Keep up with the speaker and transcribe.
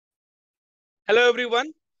Hello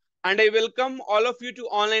everyone, and I welcome all of you to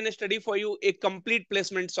Online Study for You, a complete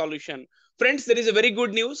placement solution. Friends, there is a very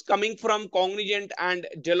good news coming from Cognizant and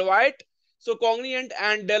Deloitte. So Cognizant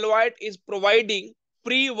and Deloitte is providing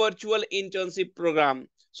free virtual internship program.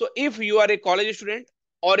 So if you are a college student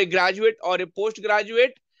or a graduate or a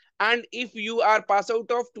postgraduate, and if you are pass out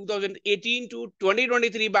of 2018 to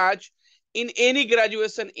 2023 batch in any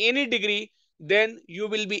graduation, any degree, then you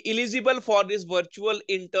will be eligible for this virtual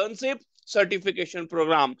internship certification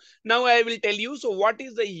program. Now I will tell you, so what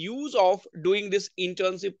is the use of doing this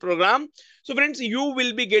internship program? So friends, you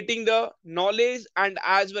will be getting the knowledge and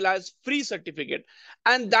as well as free certificate,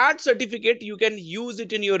 and that certificate you can use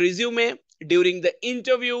it in your resume during the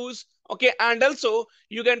interviews. Okay, and also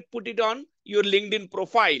you can put it on your LinkedIn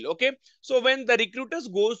profile. Okay, so when the recruiters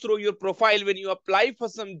goes through your profile when you apply for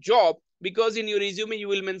some job, because in your resume you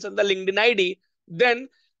will mention the LinkedIn ID, then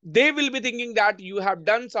they will be thinking that you have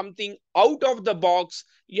done something out of the box,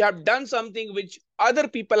 you have done something which other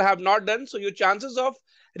people have not done, so your chances of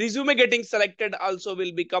resume getting selected also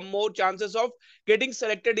will become more, chances of getting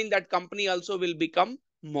selected in that company also will become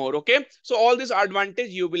more. Okay, so all this advantage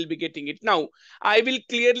you will be getting it. Now I will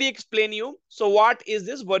clearly explain you, so what is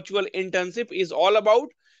this virtual internship is all about.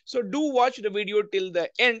 So do watch the video till the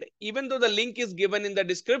end, even though the link is given in the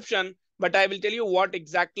description, but I will tell you what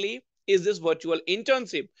exactly is this virtual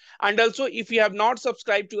internship. And also, if you have not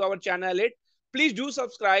subscribed to our channel yet, please do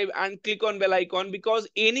subscribe and click on bell icon, because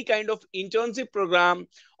any kind of internship program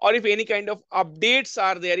or if any kind of updates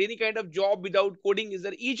are there, any kind of job without coding is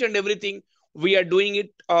there, each and everything we are doing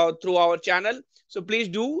it through our channel. So please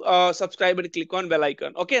do subscribe and click on bell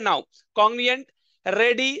icon. Okay, now Cognizant,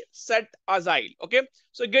 ready, set, agile. Okay,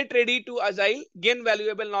 so get ready to agile, gain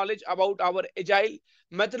valuable knowledge about our agile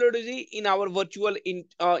methodology in our virtual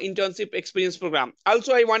internship experience program.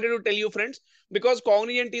 Also, I wanted to tell you, friends, because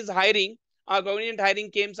Cognizant is hiring, Cognizant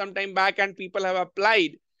hiring came some time back and people have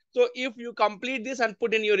applied. So if you complete this and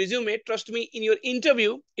put in your resume, trust me, in your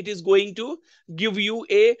interview, it is going to give you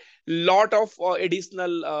a lot of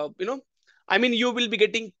additional, I mean, you will be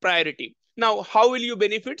getting priority. Now, how will you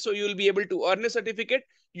benefit? So you will be able to earn a certificate.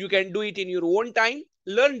 You can do it in your own time,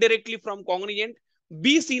 learn directly from Cognizant,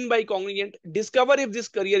 be seen by Cognizant, discover if this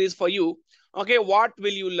career is for you. Okay, what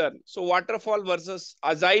will you learn? So waterfall versus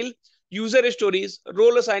agile, user stories,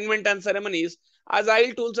 role assignment and ceremonies,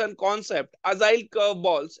 agile tools and concept, agile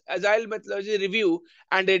curveballs, agile methodology review,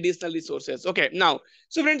 and additional resources. Okay, now,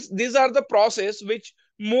 so friends, these are the process which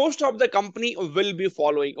most of the company will be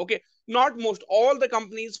following. Okay, not most, all the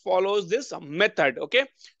companies follows this method. Okay,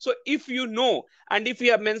 so if you know, and if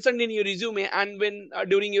you have mentioned in your resume, and when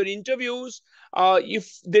during your interviews,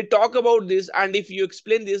 if they talk about this and if you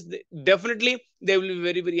explain this, definitely they will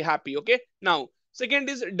be very happy. Okay, now second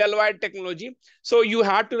is Deloitte technology. So you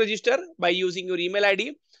have to register by using your email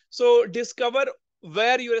ID. So discover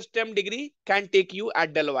where your STEM degree can take you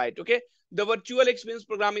at Deloitte. Okay, the virtual experience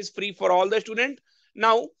program is free for all the students.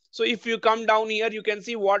 Now, so if you come down here, you can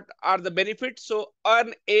see what are the benefits. So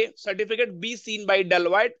earn a certificate, be seen by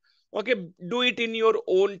Deloitte. Okay, do it in your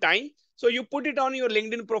own time. So you put it on your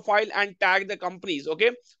LinkedIn profile and tag the companies.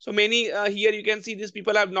 Okay, so many here you can see these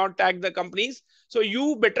people have not tagged the companies. So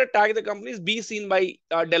you better tag the companies, be seen by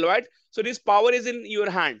Deloitte. So this power is in your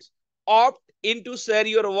hands. Opt in to share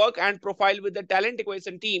your work and profile with the talent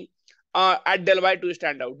acquisition team at Deloitte to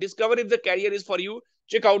stand out. Discover if the career is for you.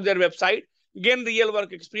 Check out their website. Gain real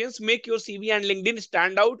work experience. Make your CV and LinkedIn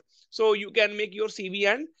stand out. So you can make your CV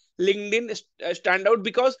and LinkedIn stand out,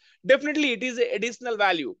 because definitely it is an additional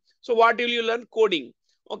value. So what will you learn? Coding.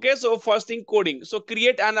 Okay, so first thing, coding. So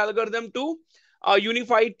create an algorithm to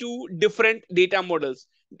unify two different data models.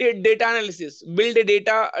 Data analysis, build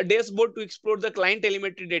a dashboard to explore the client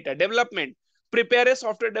telemetry data. Development, prepare a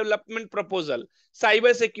software development proposal.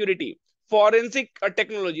 Cyber security, forensic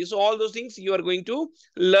technology. So all those things you are going to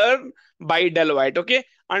learn by Deloitte. Okay,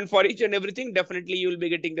 and for each and everything, definitely you will be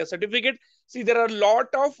getting the certificate. See, there are a lot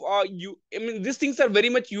of I mean, these things are very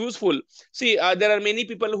much useful. See, there are many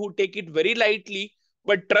people who take it very lightly,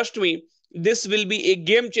 but trust me, this will be a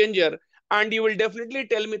game changer, and you will definitely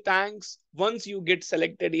tell me thanks once you get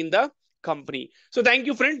selected in the company. So thank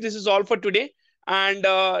you, friends. This is all for today. And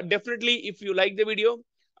definitely, if you like the video,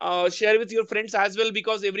 share with your friends as well,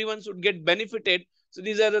 because everyone should get benefited. So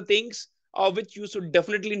these are the things which you should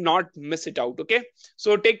definitely not miss it out. Okay,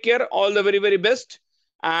 so take care, all the very best,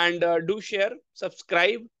 and do share,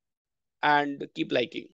 subscribe, and keep liking.